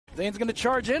Zayne's going to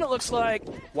charge in, it looks like.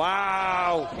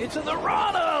 Wow. Into the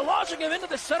Rana, launching him into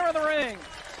the center of the ring.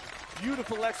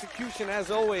 Beautiful execution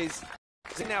as always.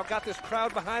 He now got this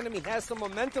crowd behind him. He has some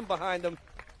momentum behind him.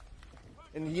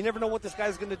 And you never know what this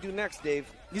guy's going to do next,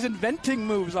 Dave. He's inventing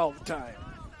moves all the time.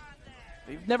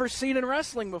 We've never seen in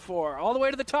wrestling before. All the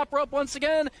way to the top rope once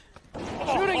again.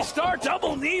 Shooting star,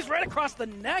 double knees right across the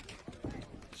neck.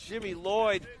 Jimmy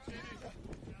Lloyd.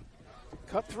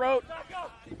 Cutthroat.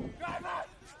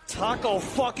 Taco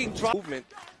fucking drop movement.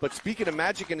 But speaking of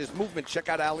magic in his movement, check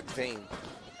out Alex Zayne.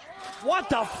 What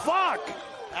the fuck?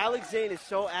 Alex Zayne is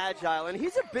so agile, and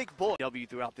he's a big boy. W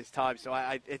throughout this time, so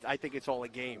I think it's all a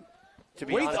game, to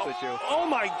be honest with you. Oh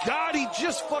my God, he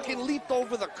just fucking leaped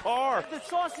over the car. The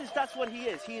sauce is, that's what he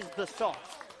is. He is the sauce.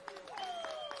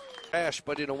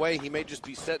 But in a way, he may just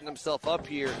be setting himself up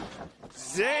here.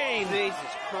 Zayne! Jesus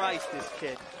Christ, this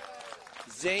kid.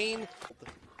 Zayne.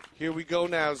 Here we go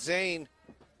now, Zayne.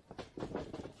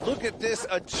 Look at this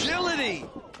agility.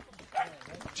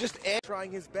 Just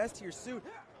trying his best here soon.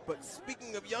 But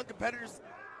speaking of young competitors,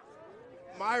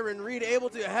 Myron Reed able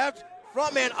to have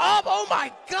frontman up. Oh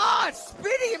my God!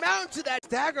 Spinning him out into that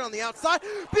dagger on the outside.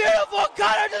 Beautiful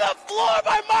cutter to the floor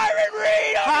by Myron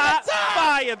Reed. Over the top.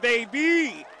 Fire,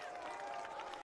 baby.